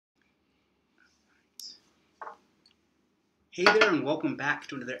Hey there, and welcome back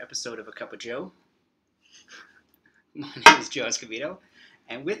to another episode of A Cup of Joe. My name is Joe Escobedo,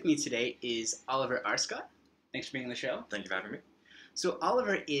 and with me today is Oliver Arscott. Thanks for being on the show. Thank you for having me. So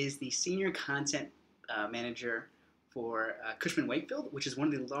Oliver is the Senior Content Manager for Cushman Wakefield, which is one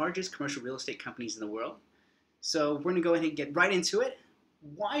of the largest commercial real estate companies in the world. So we're going to go ahead and get right into it.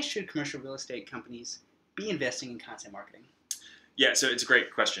 Why should commercial real estate companies be investing in content marketing? Yeah, so it's a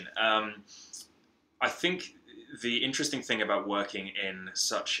great question. I think the interesting thing about working in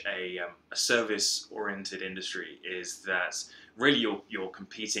such a service-oriented industry is that really you're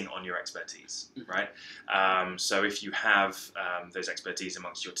competing on your expertise, right? So if you have those expertise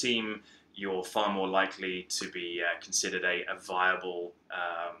amongst your team, you're far more likely to be considered a viable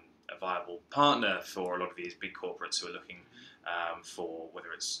partner for a lot of these big corporates who are looking for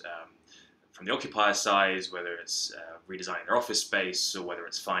whether it's from the occupier side, whether it's redesigning their office space, or whether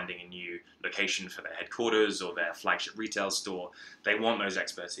it's finding a new location for their headquarters or their flagship retail store. They want those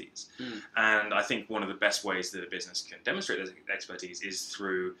expertise. And I think one of the best ways that a business can demonstrate those expertise is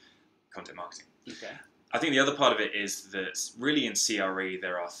through content marketing. Okay. I think the other part of it is that really in CRE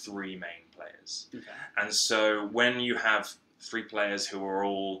there are three main players. Okay. And so when you have three players who are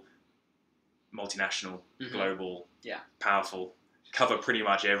all multinational, global, powerful, cover pretty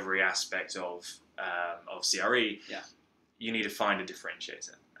much every aspect of CRE, you need to find a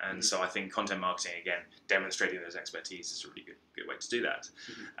differentiator. And so I think content marketing, again, demonstrating those expertise is a really good way to do that.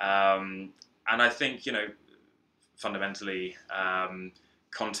 And I think, fundamentally,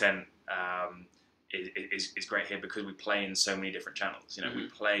 content is great here because we play in so many different channels. We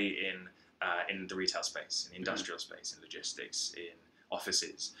play in the retail space, in the industrial space, in logistics, in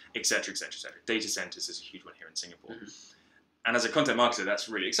offices, etc., etc., etc. Data centers is a huge one here in Singapore. And as a content marketer, that's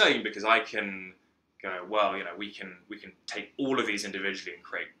really exciting because I can go, well, we can take all of these individually and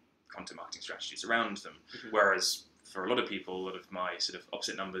create content marketing strategies around them. Whereas for a lot of people, a lot of my sort of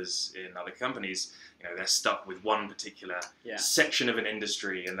opposite numbers in other companies, they're stuck with one particular section of an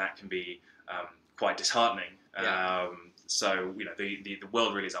industry, and that can be quite disheartening. So the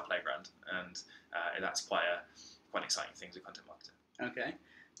world really is our playground, and that's quite an exciting thing as a content marketer. Okay.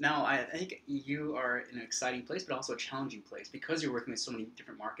 Now, I think you are in an exciting place, but also a challenging place because you're working with so many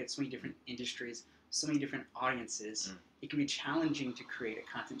different markets, so many different industries, so many different audiences. It can be challenging to create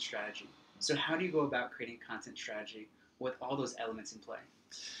a content strategy. So how do you go about creating a content strategy with all those elements in play?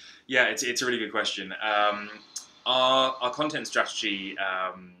 Yeah, it's a really good question. Our content strategy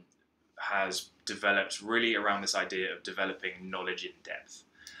has developed really around this idea of developing knowledge in depth.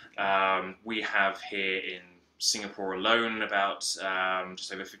 We have here in Singapore alone about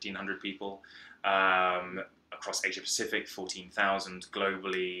just over 1,500 people, across Asia Pacific 14,000,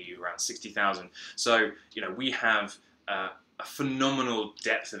 globally around 60,000. So we have a phenomenal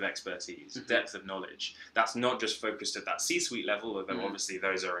depth of expertise, depth of knowledge. That's not just focused at that C-suite level, although obviously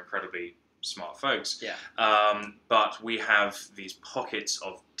those are incredibly smart folks. But we have these pockets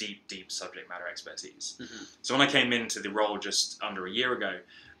of deep subject matter expertise. So when I came into the role just under a year ago,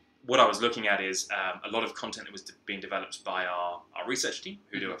 what I was looking at is a lot of content that was being developed by our research team,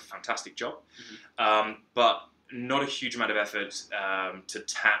 who do a fantastic job, but not a huge amount of effort to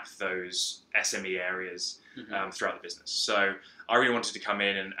tap those SME areas throughout the business. So I really wanted to come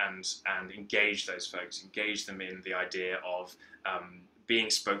in and engage those folks, engage them in the idea of being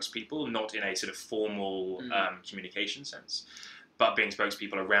spokespeople, not in a sort of formal communication sense, but being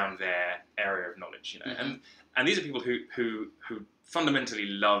spokespeople around their area of knowledge. And these are people who fundamentally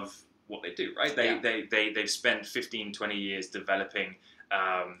love what they do, right? They've spent 15, 20 years developing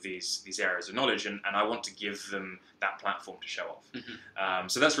these areas of knowledge, and I want to give them that platform to show off.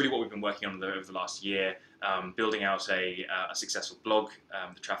 So that's really what we've been working on over the last year, building out a successful blog,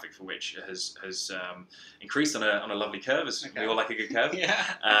 the traffic for which has increased on a lovely curve, as we all like a good curve.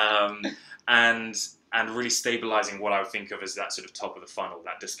 And really stabilizing what I would think of as that sort of top of the funnel,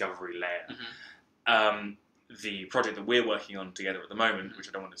 that discovery layer. The project that we're working on together at the moment, which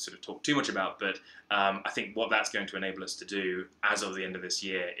I don't want to sort of talk too much about, but I think what that's going to enable us to do as of the end of this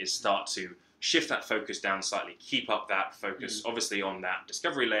year is start to shift that focus down slightly, keep up that focus, obviously on that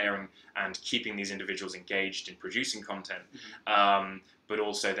discovery layer and keeping these individuals engaged in producing content, but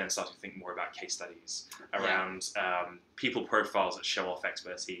also then start to think more about case studies around people profiles that show off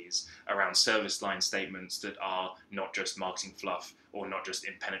expertise, around service line statements that are not just marketing fluff or not just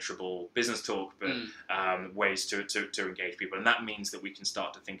impenetrable business talk, but ways to engage people. And that means that we can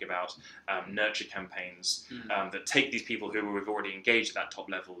start to think about nurture campaigns that take these people who we've already engaged at that top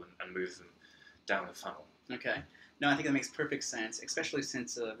level and move them down the funnel. Okay. No, I think that makes perfect sense, especially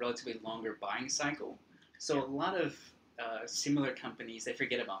since a relatively longer buying cycle. So a lot of similar companies, they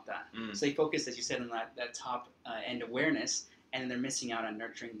forget about that. So they focus, as you said, on that top end awareness, and they're missing out on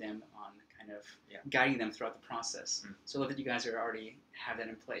nurturing them, on kind of guiding them throughout the process. So I love that you guys already have that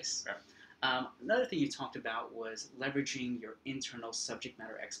in place. Another thing you talked about was leveraging your internal subject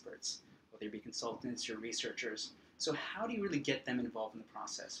matter experts, whether it be consultants or researchers. So how do you really get them involved in the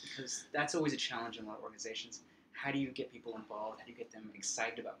process? Because that's always a challenge in a lot of organizations. How do you get people involved? How do you get them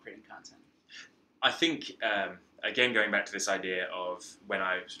excited about creating content? I think, again, going back to this idea of when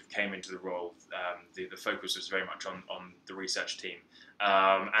I sort of came into the role, the focus was very much on the research team.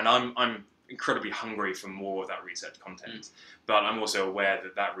 And I'm incredibly hungry for more of that research content. But I'm also aware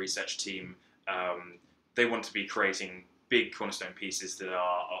that research team, they want to be creating big cornerstone pieces that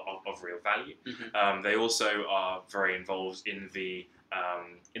are of real value. They also are very involved in the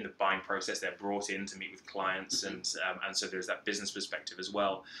buying process. They're brought in to meet with clients, and so there's that business perspective as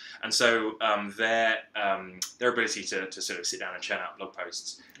well. And so their ability to sort of sit down and churn out blog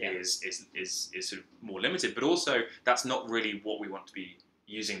posts is sort of more limited. But also that's not really what we want to be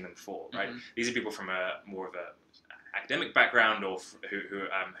using them for, right? These are people from more of a academic background, or who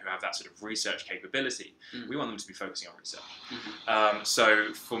have that sort of research capability. We want them to be focusing on research.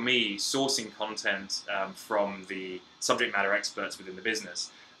 So for me, sourcing content from the subject matter experts within the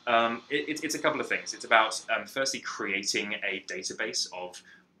business, it's a couple of things. It's about firstly creating a database of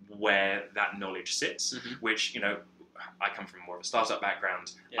where that knowledge sits, which, I come from more of a startup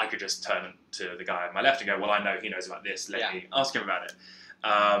background. I could just turn to the guy on my left and go, well, I know he knows about this, let me ask him about it.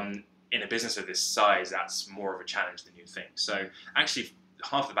 In a business of this size, that's more of a challenge than you think. So actually,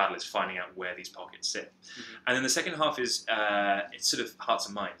 half the battle is finding out where these pockets sit. And then the second half is it's sort of hearts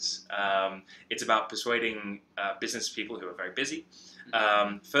and minds. It's about persuading business people who are very busy.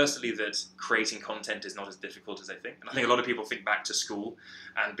 Firstly, that creating content is not as difficult as they think. And I think a lot of people think back to school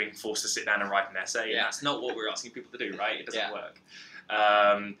and being forced to sit down and write an essay. And that's not what we're asking people to do, right? It doesn't work.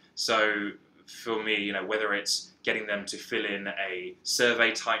 So for me, whether it's getting them to fill in a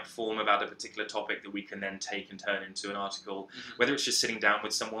survey type form about a particular topic that we can then take and turn into an article, whether it's just sitting down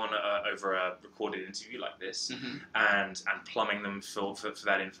with someone over a recorded interview like this and plumbing them for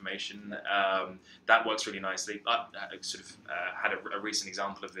that information, that works really nicely. I sort of had a recent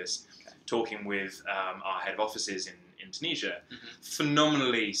example of this, talking with our head of offices in Tunisia.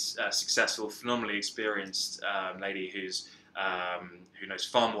 Phenomenally successful, phenomenally experienced lady who knows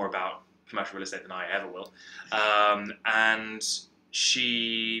far more about commercial real estate than I ever will, but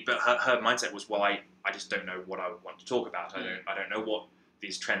her mindset was, well, I just don't know what I want to talk about. I don't know what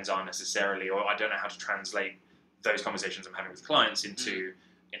these trends are necessarily, or I don't know how to translate those conversations I'm having with clients into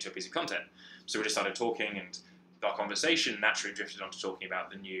a piece of content. So we just started talking, and our conversation naturally drifted onto talking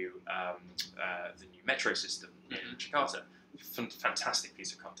about the new metro system in Jakarta. Fantastic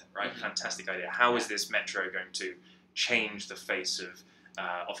piece of content, right? Fantastic idea. How is this metro going to change the face of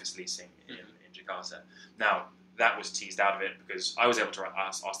office leasing in Jakarta? Now, that was teased out of it because I was able to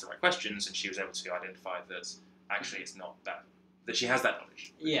ask the right questions, and she was able to identify that actually it's not that she has that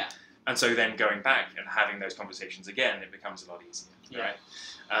knowledge. And so then going back and having those conversations again, it becomes a lot easier,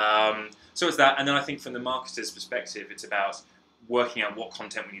 right? So it's that, and then I think from the marketer's perspective, it's about working out what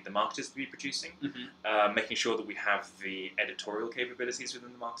content we need the marketers to be producing, making sure that we have the editorial capabilities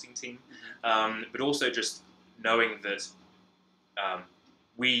within the marketing team, but also just knowing that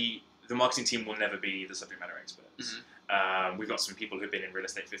the marketing team will never be the subject matter experts. We've got some people who've been in real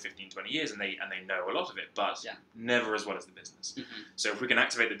estate for 15, 20 years, and they know a lot of it, but never as well as the business. So if we can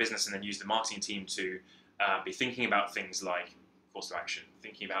activate the business and then use the marketing team to be thinking about things like course of action,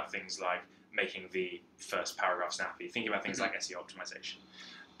 thinking about things like making the first paragraph snappy, thinking about things like SEO optimization,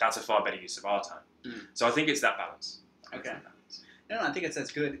 that's a far better use of our time. So I think it's that balance. No, I think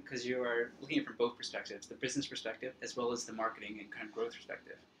that's good, because you are looking at it from both perspectives, the business perspective as well as the marketing and kind of growth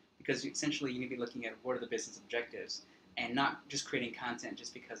perspective. Because essentially you need to be looking at what are the business objectives, and not just creating content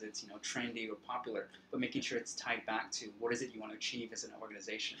just because it's trendy or popular, but making sure it's tied back to what is it you want to achieve as an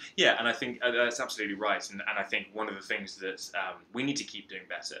organization. Yeah, and I think that's absolutely right. And I think one of the things that we need to keep doing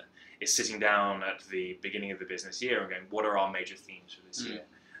better is sitting down at the beginning of the business year and going, what are our major themes for this year?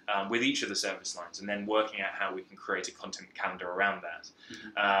 With each of the service lines, and then working out how we can create a content calendar around that,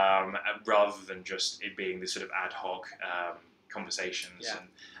 rather than just it being this sort of ad hoc conversations.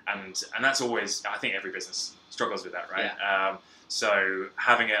 And that's always, I think every business struggles with that, right? So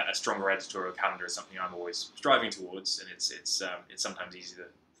having a stronger editorial calendar is something I'm always striving towards, and it's sometimes easier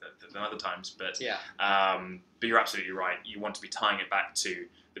than other times, but you're absolutely right. You want to be tying it back to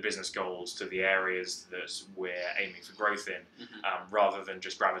the business goals, to the areas that we're aiming for growth in, rather than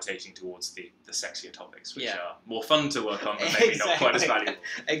just gravitating towards the sexier topics, which are more fun to work on, but maybe not quite as valuable.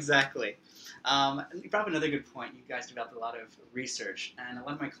 Exactly. You brought up another good point. You guys developed a lot of research, and a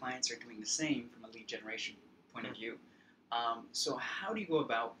lot of my clients are doing the same from a lead generation point of view. So how do you go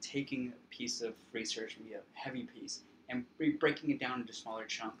about taking a piece of research, maybe a heavy piece, and breaking it down into smaller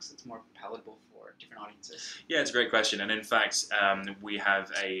chunks that's more palatable for different audiences? Yeah, it's a great question. And in fact, we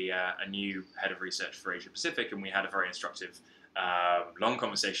have a new head of research for Asia Pacific, and we had a very instructive long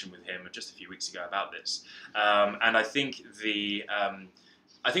conversation with him just a few weeks ago about this. And I think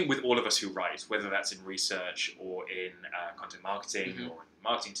I think with all of us who write, whether that's in research or in content marketing or in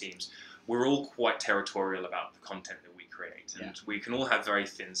marketing teams, we're all quite territorial about the content that we create, and we can all have very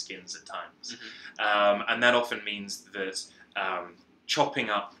thin skins at times. And that often means that chopping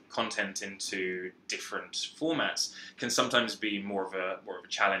up content into different formats can sometimes be more of a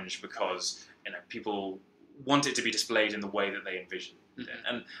challenge, because people want it to be displayed in the way that they envision.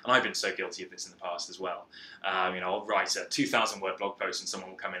 And I've been so guilty of this in the past as well. I'll write a 2,000-word blog post, and someone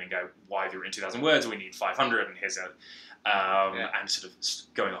will come in and go, "Why have you written 2,000 words? We need 500, and here's and sort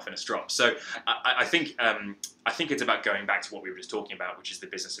of going off in a strop." So I think it's about going back to what we were just talking about, which is the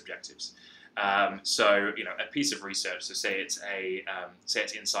business objectives. So a piece of research. So say it's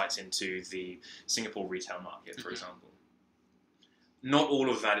insights into the Singapore retail market, for example. Not all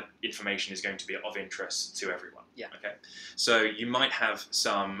of that information is going to be of interest to everyone. Okay. So you might have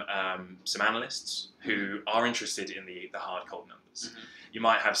some analysts who are interested in the hard cold numbers. You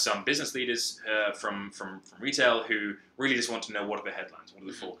might have some business leaders from retail who really just want to know what are the headlines, what are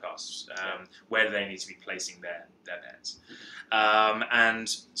the forecasts, where do they need to be placing their bets. And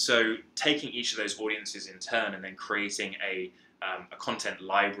so taking each of those audiences in turn and then creating a content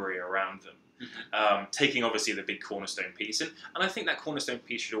library around them. Taking obviously the big cornerstone piece, and I think that cornerstone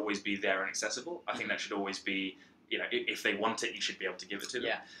piece should always be there and accessible. I think that should always be, if they want it, you should be able to give it to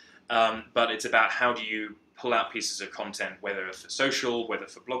them. But it's about how do you pull out pieces of content, whether for social, whether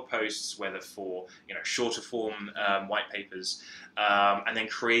for blog posts, whether for shorter form white papers, and then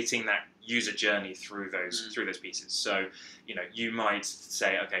creating that user journey through those pieces. So you might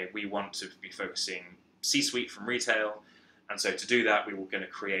say, okay, we want to be focusing C-suite from retail. And so to do that, we were going to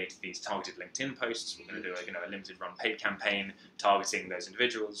create these targeted LinkedIn posts. We're going to do a limited run paid campaign targeting those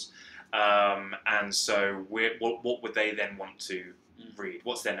individuals. And so what would they then want to read?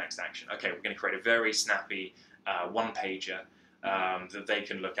 What's their next action? Okay, we're going to create a very snappy one-pager that they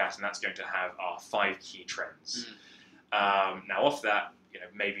can look at, and that's going to have our 5 key trends. Now off that,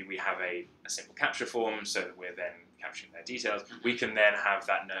 maybe we have a simple capture form so that we're then capturing their details. We can then have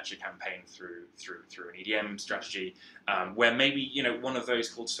that nurture campaign through an EDM strategy, where maybe one of those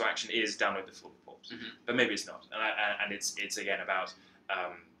calls to action is download the full report, but maybe it's not. And it's again about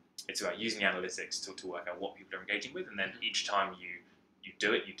using the analytics to work out what people are engaging with, and then each time you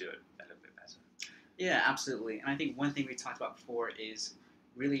do it a little bit better. Yeah, absolutely. And I think one thing we talked about before is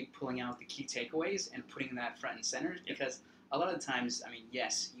really pulling out the key takeaways and putting that front and center, because a lot of times,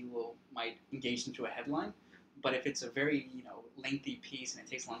 yes, you might engage them through a headline, but if it's a very lengthy piece and it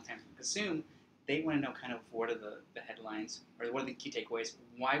takes a long time to consume, they want to know kind of what are the headlines or what are the key takeaways.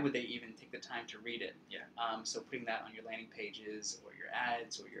 Why would they even take the time to read it? So putting that on your landing pages or your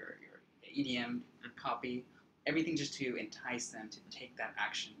ads or your EDM copy, everything just to entice them to take that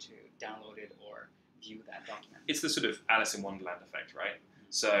action to download it or view that document. It's the sort of Alice in Wonderland effect, right?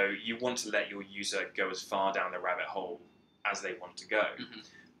 So you want to let your user go as far down the rabbit hole as they want to go.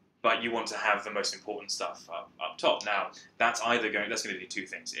 But you want to have the most important stuff up top. Now, that's going to do 2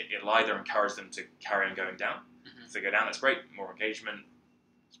 things. It'll either encourage them to carry on going down. If they go down, that's great. More engagement,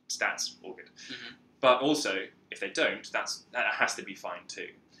 stats, all good. But also, if they don't, that has to be fine too.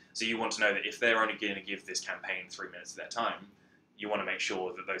 So you want to know that if they're only going to give this campaign 3 minutes of their time, you want to make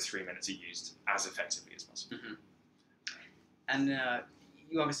sure that those 3 minutes are used as effectively as possible. And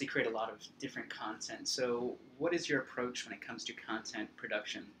you obviously create a lot of different content. So what is your approach when it comes to content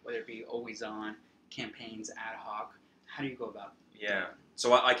production, whether it be always on, campaigns, ad hoc? How do you go about it? Yeah.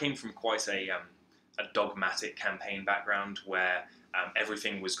 So I came from quite a dogmatic campaign background where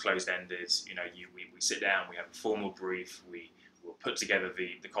everything was closed-ended. We sit down, we have a formal brief, we'll put together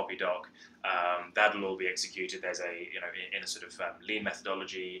the copy doc. That'll all be executed. There's in a sort of lean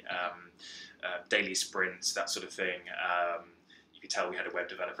methodology, daily sprints, that sort of thing. You could tell we had a web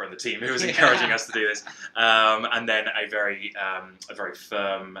developer on the team who was encouraging us to do this, and then a very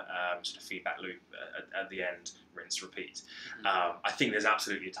firm sort of feedback loop at the end, rinse, repeat. I think there's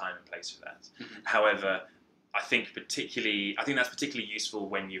absolutely a time and place for that. However, I think that's particularly useful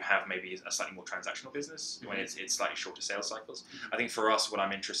when you have maybe a slightly more transactional business, when it's slightly shorter sales cycles. I think for us, what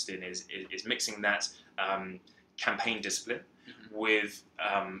I'm interested in is mixing that campaign discipline with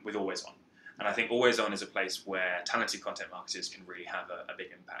always on. And I think Always On is a place where talented content marketers can really have a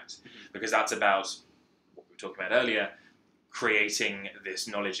big impact, because that's about what we were talking about earlier, creating this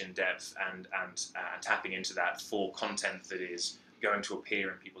knowledge in depth and tapping into that for content that is going to appear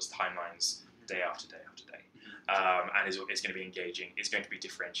in people's timelines day after day after day. And it's going to be engaging, it's going to be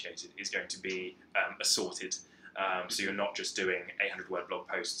differentiated, it's going to be assorted. So you're not just doing 800-word blog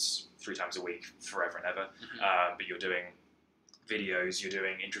posts 3 times a week forever and ever, but you're doing videos, you're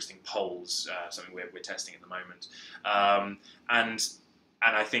doing interesting polls, something we're testing at the moment,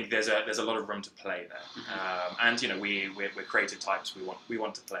 and I think there's a lot of room to play there. And we're creative types. We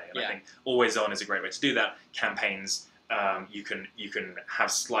want to play, and I think Always On is a great way to do that. Campaigns, you can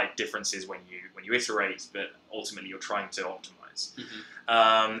have slight differences when you iterate, but ultimately you're trying to optimize.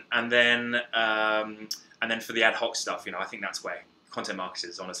 And then for the ad hoc stuff, I think that's where content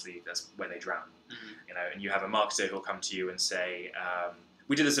marketers, honestly, that's where they drown. And you have a marketer who'll come to you and say,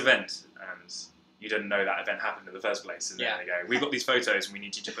 we did this event, and you didn't know that event happened in the first place. And then they go, we've got these photos, and we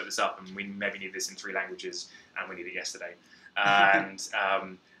need you to put this up, and we maybe need this in 3 languages, and we need it yesterday. And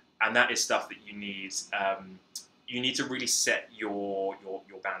that is stuff that you need to really set your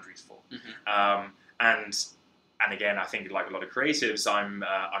boundaries for. And again, I think like a lot of creatives, I'm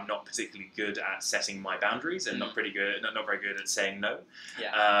not particularly good at setting my boundaries, and not very good at saying no.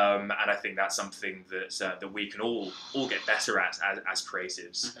 And I think that's something that we can all get better at as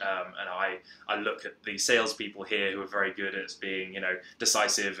creatives. And I look at the salespeople here who are very good at being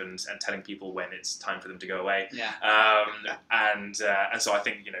decisive and telling people when it's time for them to go away. And so I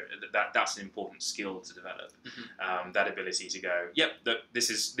think that's an important skill to develop. That ability to go,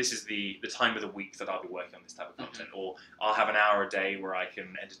 this is the time of the week that I'll be working on this type of content. Or I'll have an hour a day where I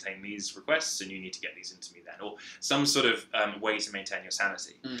can entertain these requests, and you need to get these into me then, or some sort of way to maintain your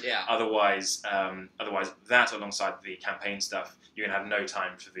sanity. Otherwise, that alongside the campaign stuff, you're gonna have no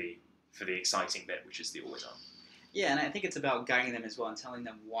time for the exciting bit, which is the Always On. And I think it's about guiding them as well and telling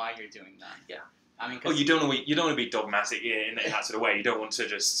them why you're doing that. I mean, you don't want to be dogmatic in that sort of way. You don't want to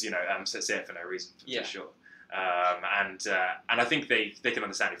just say it for no reason, for sure. And I think they can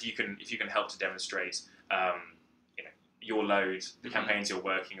understand if you can help to demonstrate your load, the campaigns you're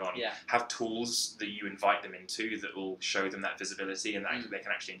working on, have tools that you invite them into that will show them that visibility and that they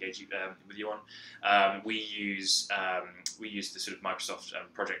can actually engage with you on. We use the sort of Microsoft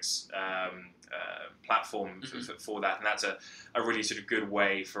projects platform for that, and that's a really sort of good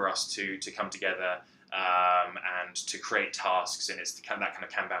way for us to come together and to create tasks, and it's that kind of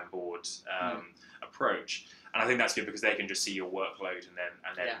Kanban board approach. And I think that's good because they can just see your workload and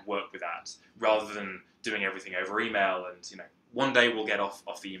then work with that, rather than doing everything over email. And one day we'll get off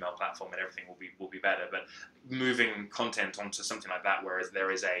the email platform and everything will be better. But moving content onto something like that, whereas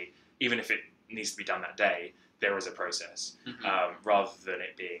there is even if it needs to be done that day, there is a process, rather than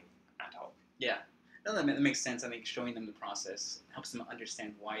it being ad hoc. No, that makes sense. I think showing them the process helps them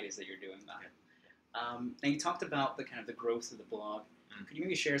understand why it is that you're doing that. Now you talked about the growth of the blog. Could you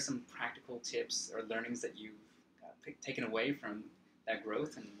maybe share some practical tips or learnings that you've taken away from that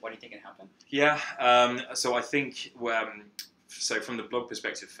growth, and why do you think it happened? So I think, so from the blog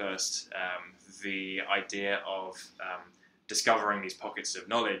perspective first, the idea of discovering these pockets of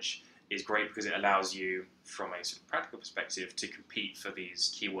knowledge is great because it allows you, from a sort of practical perspective, to compete for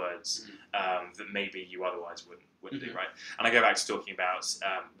these keywords that maybe you otherwise wouldn't do, right? And I go back to talking about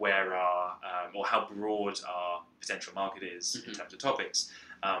where or how broad our potential market is in terms of topics.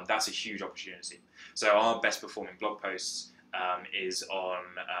 That's a huge opportunity. So our best performing blog posts is on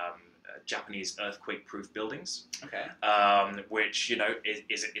Japanese earthquake-proof buildings, which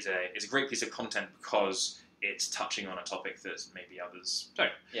is a great piece of content because it's touching on a topic that maybe others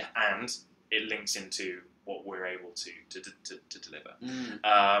don't, and it links into what we're able to deliver.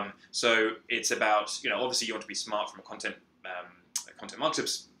 So it's about obviously you want to be smart from a content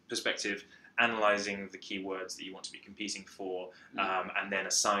marketer's perspective, analysing the keywords that you want to be competing for, and then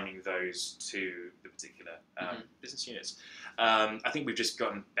assigning those to the particular business units. I think we've just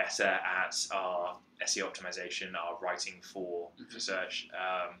gotten better at our SEO optimization, our writing for search.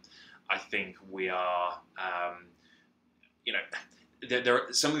 I think we are, there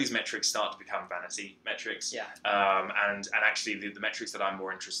are, some of these metrics start to become vanity metrics. And actually the metrics that I'm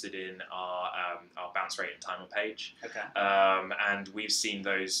more interested in are bounce rate and time on page. And we've seen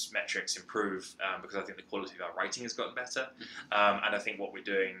those metrics improve because I think the quality of our writing has gotten better. And I think what we're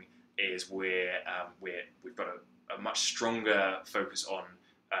doing is we've got a much stronger focus on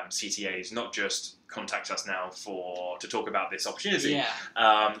CTAs not just contact us now to talk about this opportunity,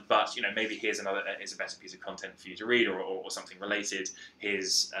 Yeah. but maybe here's a better piece of content for you to read, or something related.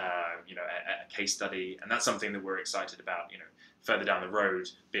 Here's a case study, and that's something that we're excited about. Further down the road,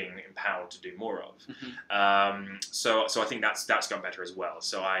 being empowered to do more of. So I think that's got better as well.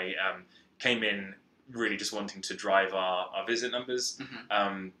 So I came in really just wanting to drive our visit numbers,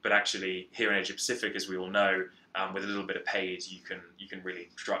 but actually here in Asia Pacific, as we all know, with a little bit of paid, you can really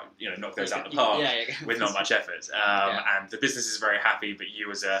knock those out the park with not much effort. And the business is very happy, but you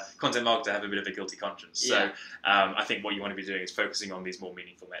as a content marketer have a bit of a guilty conscience. So I think what you want to be doing is focusing on these more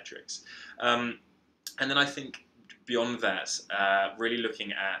meaningful metrics. And then I think beyond that, really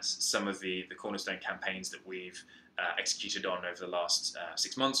looking at some of the cornerstone campaigns that we've executed on over the last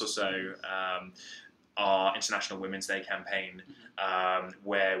 6 months or so. Our International Women's Day campaign,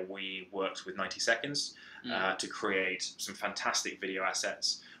 where we worked with 90 Seconds to create some fantastic video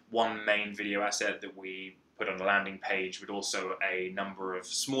assets. One main video asset that we put on the landing page, but also a number of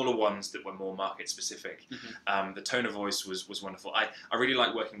smaller ones that were more market specific. The tone of voice was wonderful. I really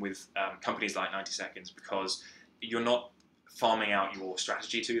like working with companies like 90 Seconds because you're not farming out your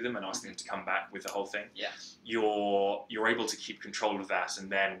strategy to them and asking them to come back with the whole thing. You're able to keep control of that and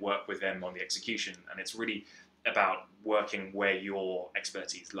then work with them on the execution. And it's really about working where your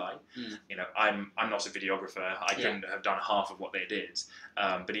expertise lie. I'm not a videographer. I couldn't have done half of what they did.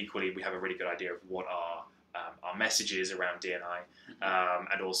 But equally, we have a really good idea of what our messages around D&I,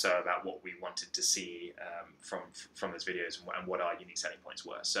 and also about what we wanted to see from those videos and what our unique selling points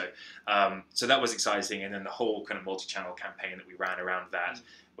were. So that was exciting, and then the whole kind of multi-channel campaign that we ran around that,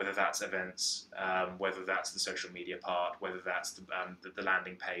 whether that's events, whether that's the social media part, whether that's the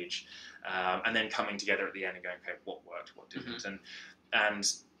landing page, and then coming together at the end and going, okay, what worked, what didn't,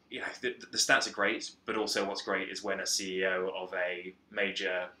 and the stats are great, but also what's great is when a CEO of a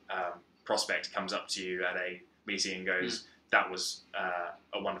major prospect comes up to you at a meeting and goes, that was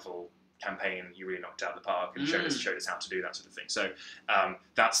a wonderful campaign, you really knocked it out of the park, and showed us how to do that sort of thing. So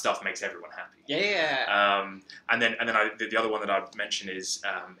that stuff makes everyone happy. And then the other one that I'd mention is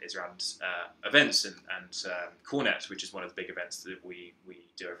around events and Cornet, which is one of the big events that we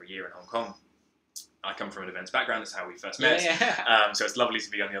do every year in Hong Kong. I come from an events background, that's how we first met. So it's lovely to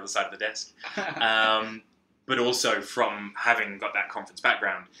be on the other side of the desk. But also from having got that conference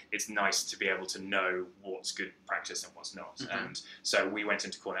background, it's nice to be able to know what's good practice and what's not. And so we went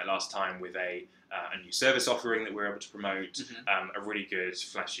into Cornet last time with a new service offering that we were able to promote, a really good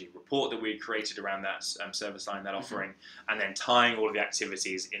flashy report that we created around that service line, that offering, and then tying all of the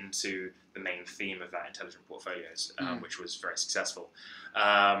activities into the main theme of that intelligent portfolios, which was very successful.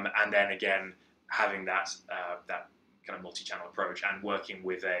 And then again, having that kind of multi-channel approach and working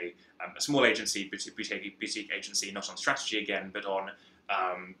with a small agency, boutique agency, not on strategy again, but on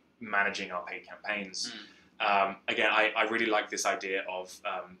managing our paid campaigns. Again, I really like this idea of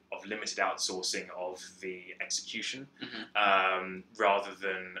limited outsourcing of the execution, rather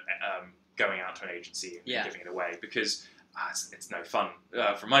than going out to an agency and giving it away, because it's no fun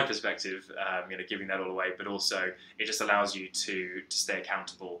from my perspective, giving that all away, but also it just allows you to stay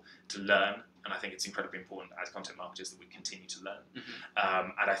accountable, to learn. And I think it's incredibly important as content marketers that we continue to learn.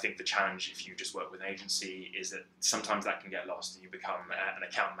 And I think the challenge, if you just work with an agency, is that sometimes that can get lost and you become an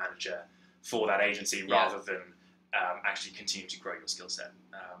account manager for that agency rather than actually continue to grow your skill set.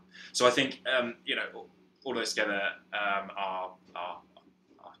 So I think, all those together, our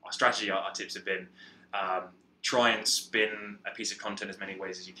strategy, our tips have been, try and spin a piece of content as many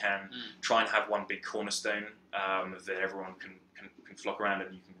ways as you can. Try and have one big cornerstone that everyone can flock around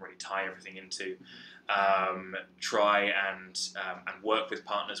and you can really tie everything into. Try and work with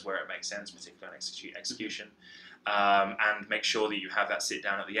partners where it makes sense, particularly on execution. And make sure that you have that sit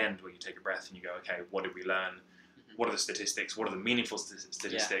down at the end where you take a breath and you go, okay, what did we learn? What are the statistics? What are the meaningful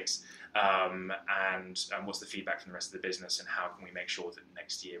statistics? And what's the feedback from the rest of the business? And how can we make sure that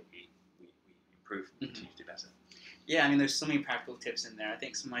next year we improve and continue to do better? Yeah, I mean, there's so many practical tips in there. I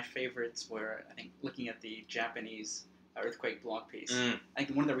think some of my favorites were, looking at the Japanese earthquake blog piece. I think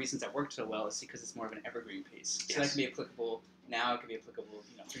one of the reasons that worked so well is because it's more of an evergreen piece. So that can be applicable now, it can be applicable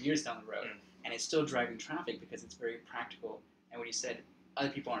 3 years down the road. And it's still driving traffic because it's very practical. And what you said, other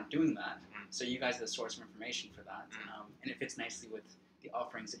people aren't doing that. So you guys are the source of information for that. And it fits nicely with the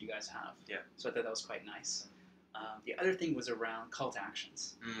offerings that you guys have. So I thought that was quite nice. The other thing was around call to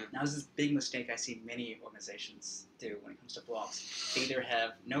actions. Now, this is a big mistake I see many organizations do when it comes to blogs. They either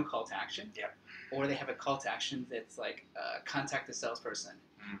have no call to action, or they have a call to action that's like, contact the salesperson.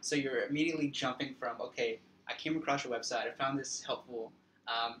 So you're immediately jumping from, okay, I came across your website, I found this helpful,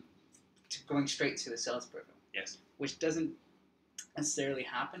 to going straight to the salesperson. Which doesn't necessarily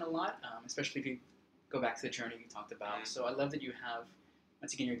happen a lot, especially if you go back to the journey you talked about. So I love that you have,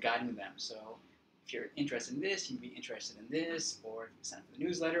 once again, you're guiding them. So if you're interested in this, you'd be interested in this, or if you sign up for the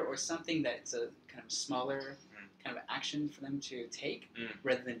newsletter, or something that's a kind of smaller kind of action for them to take,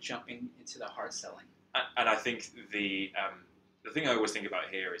 rather than jumping into the hard selling. And I think the thing I always think about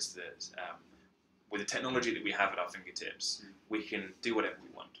here is that with the technology that we have at our fingertips, we can do whatever we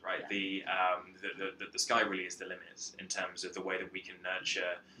want, right? Yeah. The sky really is the limit in terms of the way that we can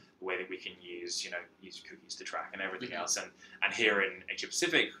nurture, the way that we can use cookies to track and everything else. And here in Asia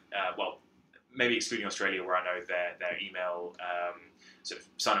Pacific, well, maybe excluding Australia, where I know their email sort of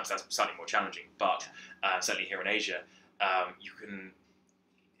sign-ups, that's slightly more challenging, but certainly here in Asia,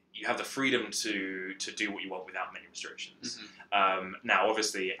 you have the freedom to do what you want without many restrictions. Now,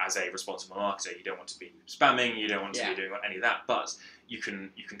 obviously, as a responsible marketer, you don't want to be spamming, you don't want to be doing any of that, but you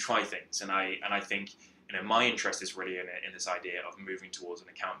can try things. And I think my interest is really in this idea of moving towards an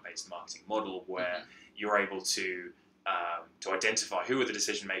account-based marketing model where you're able to identify who are the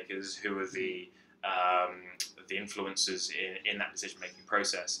decision makers, who are the influencers in that decision-making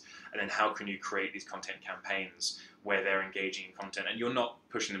process, and then how can you create these content campaigns where they're engaging in content, and you're not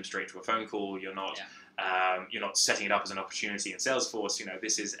pushing them straight to a phone call. You're not setting it up as an opportunity in Salesforce.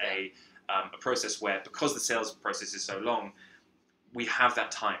 This is a process where, because the sales process is so long, we have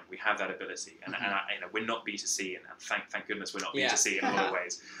that time, we have that ability, and we're not B2C, and thank goodness we're not B2C in a lot of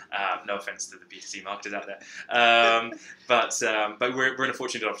ways. No offense to the B2C marketers out there, but we're in a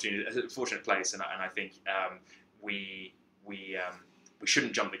fortunate place, and I think we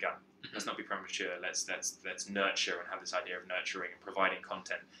shouldn't jump the gun. Let's not be premature. Let's nurture and have this idea of nurturing and providing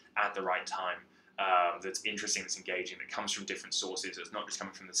content at the right time. That's interesting, that's engaging, that comes from different sources. It's not just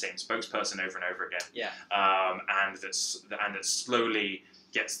coming from the same spokesperson over and over again. And that slowly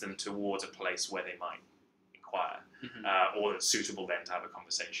gets them towards a place where they might inquire, or that's suitable then to have a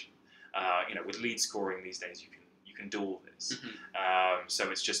conversation. With lead scoring these days, you can do all this.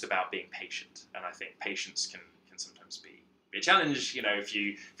 So it's just about being patient, and I think patience can sometimes be a challenge. If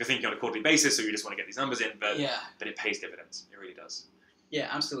you're thinking on a quarterly basis, or you just want to get these numbers in, but it pays dividends. It really does. Yeah,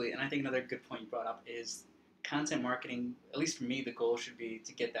 absolutely. And I think another good point you brought up is content marketing. At least for me, the goal should be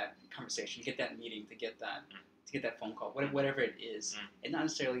to get that conversation, to get that meeting, to get that phone call, whatever it is. And not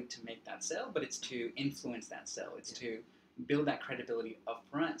necessarily to make that sale, but it's to influence that sale. It's to build that credibility up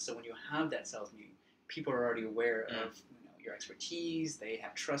front. So when you have that sales meeting, people are already aware of your expertise. They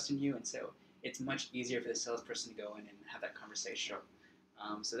have trust in you, and so it's much easier for the salesperson to go in and have that conversation.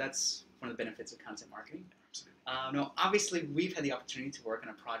 So that's one of the benefits of content marketing. Now, obviously, we've had the opportunity to work on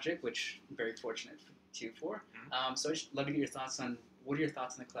a project, which I'm very fortunate for. So I'd love to get your thoughts on, what are your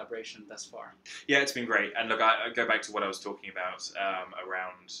thoughts on the collaboration thus far? Yeah, it's been great. And look, I go back to what I was talking about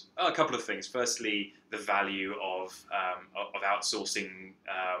around a couple of things. Firstly, the value of outsourcing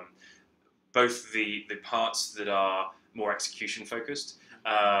both the parts that are more execution focused,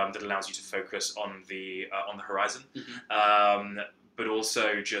 that allows you to focus on the horizon. But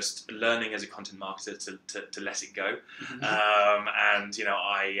also just learning as a content marketer to let it go.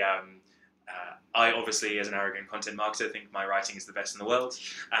 I obviously, as an arrogant content marketer, think my writing is the best in the world,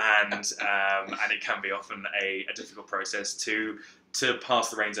 and it can be often a difficult process to pass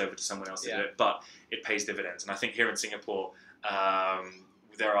the reins over to someone else to do it, but it pays dividends. And I think here in Singapore,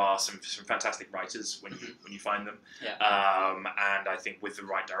 there are some fantastic writers when you find them, and I think with the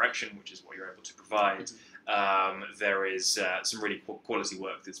right direction, which is what you're able to provide, there is some really quality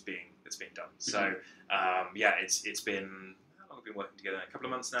work that's being done. So it's been, how long have we been working together? A couple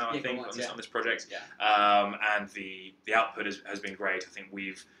of months now, I think, on this project. And the output has been great. I think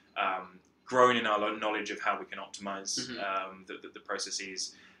we've grown in our knowledge of how we can optimize the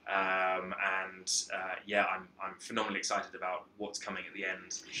processes. I'm phenomenally excited about what's coming at the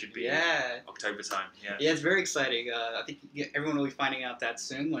end. It should be October time. Yeah, it's very exciting. I think everyone will be finding out that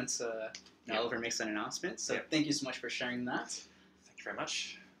soon once Oliver makes an announcement. So thank you so much for sharing that. Thank you very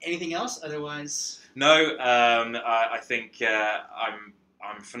much. Anything else? Otherwise, no. I think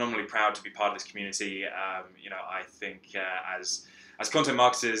I'm phenomenally proud to be part of this community. I think as content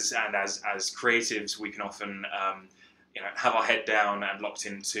marketers and as creatives, we can often have our head down and locked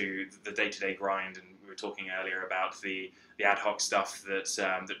into the day-to-day grind. And we were talking earlier about the ad hoc stuff that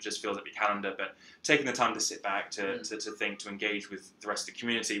just fills up your calendar. But taking the time to sit back, to think, to engage with the rest of the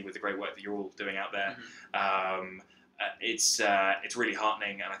community, with the great work that you're all doing out there, it's really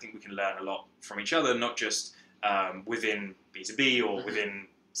heartening. And I think we can learn a lot from each other, not just within B2B or within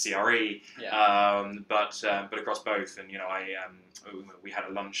CRE, Yeah. but across both. And we had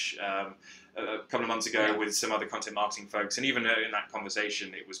a lunch a couple of months ago with some other content marketing folks, and even in that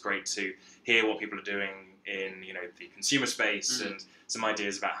conversation, it was great to hear what people are doing in the consumer space and some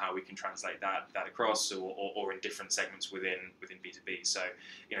ideas about how we can translate that across or in different segments within B2B. So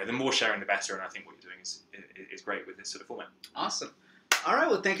the more sharing, the better. And I think what you're doing is great with this sort of format. Awesome. All right,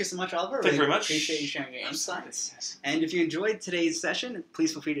 well, thank you so much, Oliver. Thank you very much. Appreciate you sharing your insights. Yes. And if you enjoyed today's session,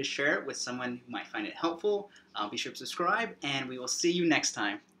 please feel free to share it with someone who might find it helpful. Be sure to subscribe, and we will see you next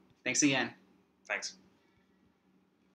time. Thanks again. Thanks.